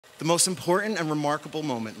The most important and remarkable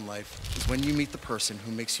moment in life is when you meet the person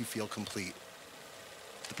who makes you feel complete.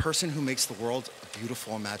 The person who makes the world a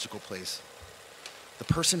beautiful and magical place. The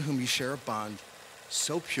person whom you share a bond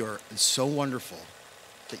so pure and so wonderful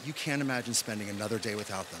that you can't imagine spending another day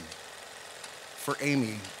without them. For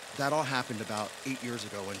Amy, that all happened about 8 years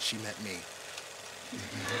ago when she met me.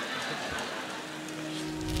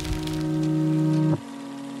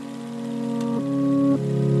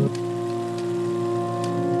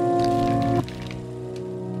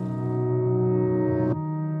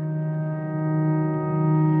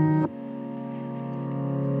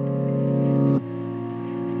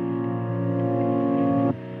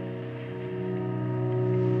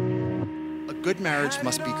 A good marriage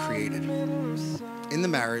must be created. In the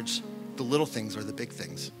marriage, the little things are the big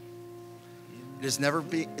things. It is never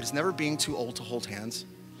being too old to hold hands.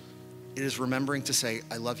 It is remembering to say,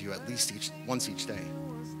 I love you at least once each day.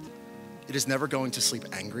 It is never going to sleep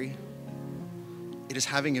angry. It is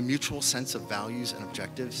having a mutual sense of values and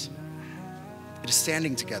objectives. It is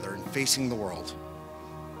standing together and facing the world.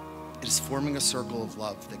 It is forming a circle of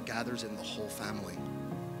love that gathers in the whole family.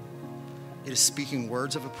 It is speaking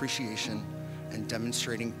words of appreciation and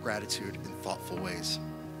demonstrating gratitude in thoughtful ways.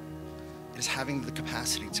 It is having the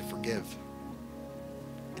capacity to forgive.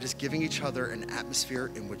 It is giving each other an atmosphere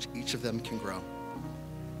in which each of them can grow.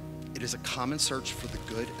 It is a common search for the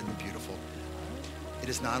good and the beautiful. It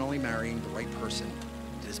is not only marrying the right person,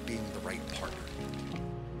 it is being the right partner.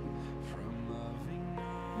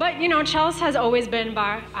 But you know, Chelsea has always been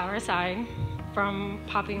by our side, from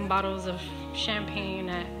popping bottles of champagne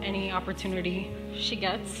at any opportunity she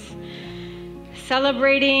gets,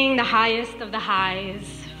 celebrating the highest of the highs,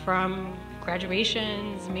 from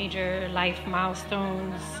graduations, major life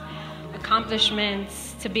milestones,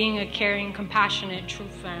 accomplishments, to being a caring, compassionate, true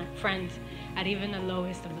friend at even the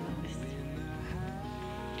lowest of the lowest.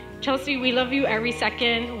 Chelsea, we love you every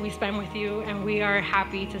second we spend with you, and we are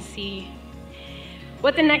happy to see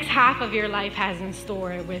what the next half of your life has in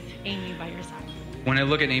store with Amy by your side. When I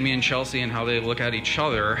look at Amy and Chelsea and how they look at each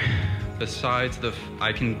other,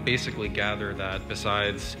 I can basically gather that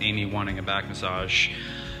besides Amy wanting a back massage,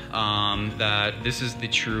 that this is the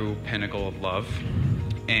true pinnacle of love.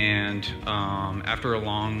 And after a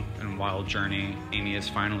long and wild journey, Amy has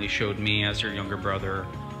finally showed me, as her younger brother,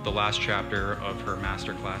 the last chapter of her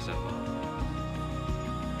masterclass at love.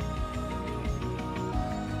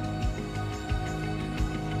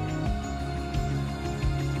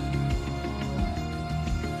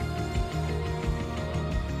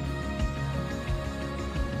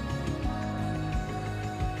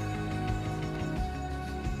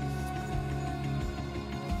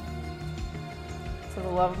 To the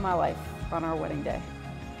love of my life on our wedding day.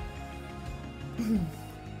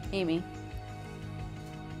 Amy,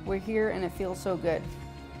 we're here and it feels so good.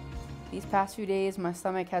 These past few days, my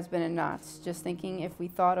stomach has been in knots, just thinking if we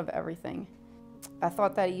thought of everything. I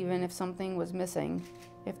thought that even if something was missing,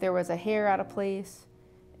 if there was a hair out of place,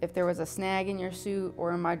 if there was a snag in your suit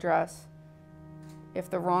or in my dress, if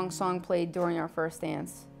the wrong song played during our first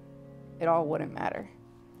dance, it all wouldn't matter.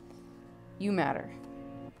 You matter.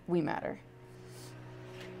 We matter.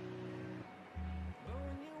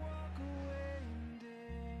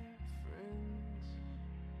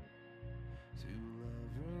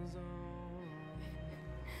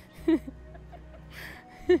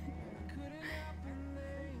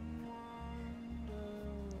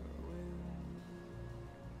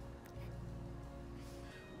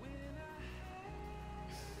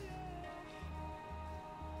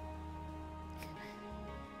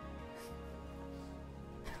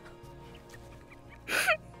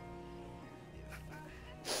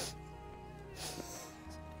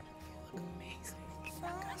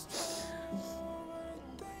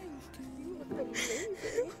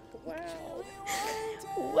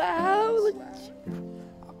 Wow, look at you.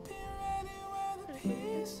 You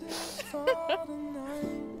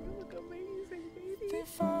look amazing, baby.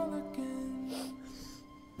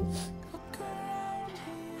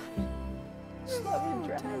 I love your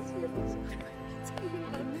dress.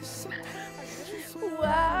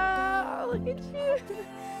 Wow, look at you.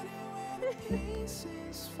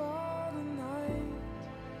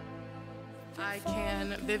 I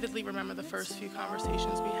can vividly remember the first few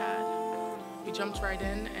conversations we had. We jumped right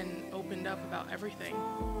in and opened up about everything.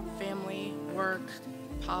 Family, work,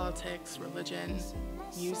 politics, religion,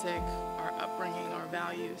 music, our upbringing, our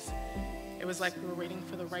values. It was like we were waiting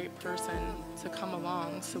for the right person to come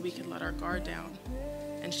along so we could let our guard down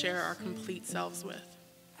and share our complete selves with.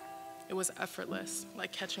 It was effortless,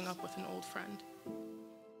 like catching up with an old friend.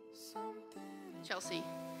 Chelsea,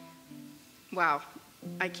 wow,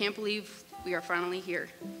 I can't believe We are finally here.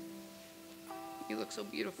 You look so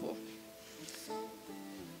beautiful.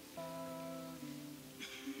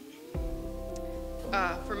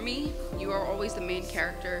 For me, you are always the main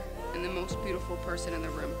character and the most beautiful person in the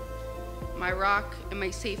room. My rock and my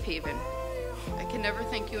safe haven. I can never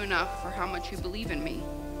thank you enough for how much you believe in me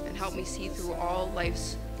and help me see through all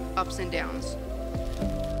life's ups and downs.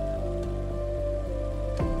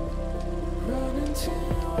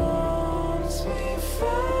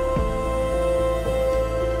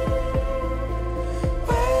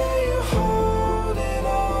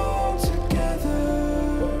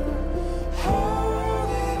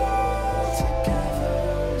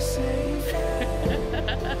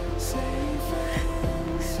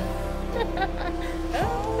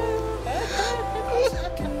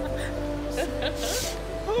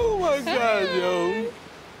 Oh my God, yo.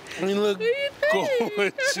 You look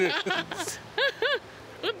gorgeous.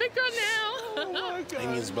 Look bigger now. Oh my God.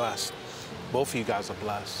 Amy is blessed. Both of you guys are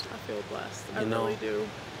blessed. I feel blessed. I You know, really do.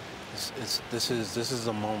 This is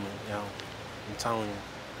a moment, yo. I'm telling you.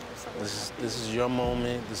 This is your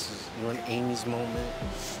moment. This is you and Amy's moment.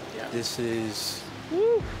 Yeah. This is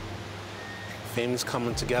family's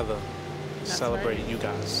coming together. That's Celebrate right. you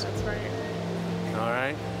guys. That's right. All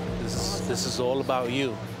right? This is all about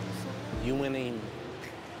you. You and Amy.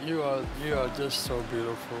 You are just so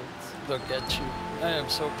beautiful. Look at you. I am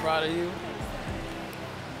so proud of you.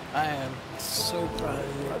 I am so proud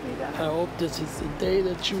of you. I hope this is the day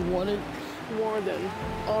that you wanted. More than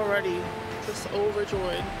already. Just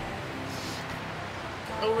overjoyed.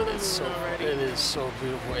 Over the moon already. It is so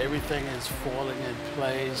beautiful. Everything is falling in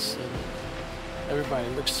place, and everybody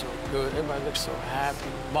looks so good. Everybody looks so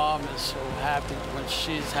happy. Mom is so happy. When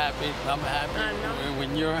she's happy, I'm happy. I know. And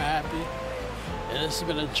when you're happy. And it's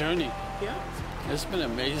been a journey. Yeah. It's been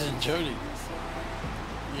an amazing journey.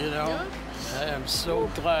 You know? Yeah. I am so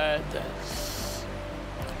glad that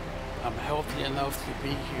I'm healthy enough to be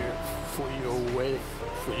here for your wedding,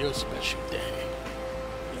 for your special day.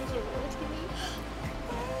 These are world to me.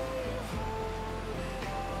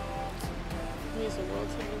 These are world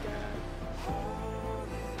to me, Dad.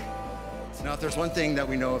 Now, if there's one thing that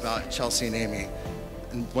we know about Chelsea and Amy,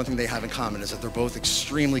 and one thing they have in common is that they're both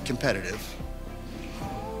extremely competitive.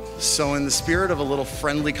 So in the spirit of a little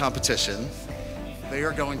friendly competition, they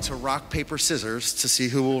are going to rock, paper, scissors to see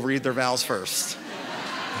who will read their vows first.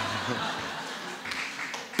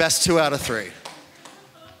 Best 2 out of 3.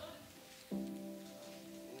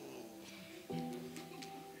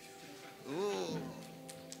 Ooh.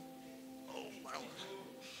 Oh, my.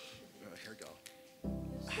 Here we go.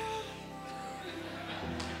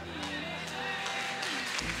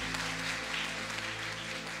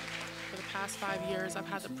 For the past 5 years, I've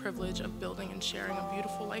had the privilege of building and sharing a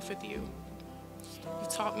beautiful life with you. You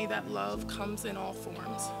taught me that love comes in all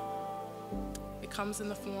forms. It comes in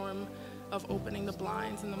the form of opening the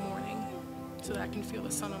blinds in the morning so that I can feel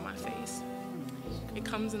the sun on my face. It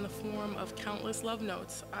comes in the form of countless love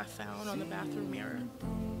notes I found on the bathroom mirror.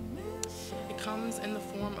 It comes in the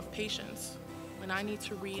form of patience when I need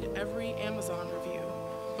to read every Amazon review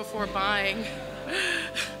before buying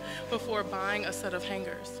a set of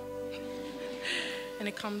hangers. And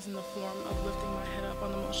it comes in the form of lifting my head up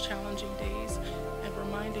on the most challenging days and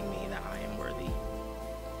reminding me that I am worthy.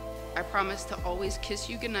 I promise to always kiss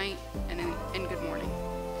you goodnight and good morning.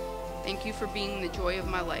 Thank you for being the joy of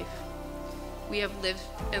my life. We have lived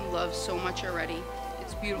and loved so much already.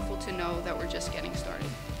 It's beautiful to know that we're just getting started.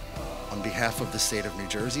 On behalf of the state of New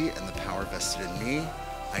Jersey and the power vested in me,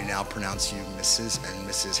 I now pronounce you Mrs. and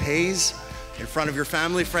Mrs. Hayes. In front of your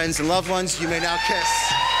family, friends, and loved ones, you may now kiss.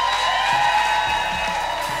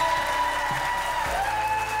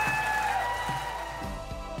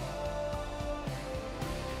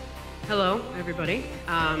 Hello, everybody.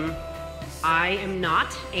 I am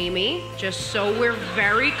not Amy, just so we're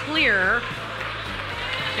very clear.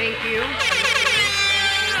 Thank you.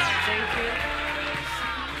 Thank you.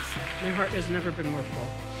 My heart has never been more full.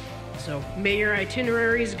 So may your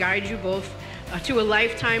itineraries guide you both to a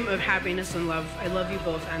lifetime of happiness and love. I love you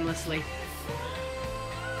both endlessly.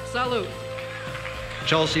 Salute.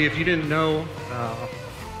 Chelsea, if you didn't know,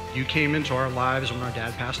 you came into our lives when our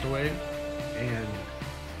dad passed away, and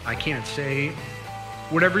I can't say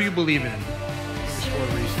whatever you believe in. It was for a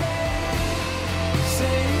reason.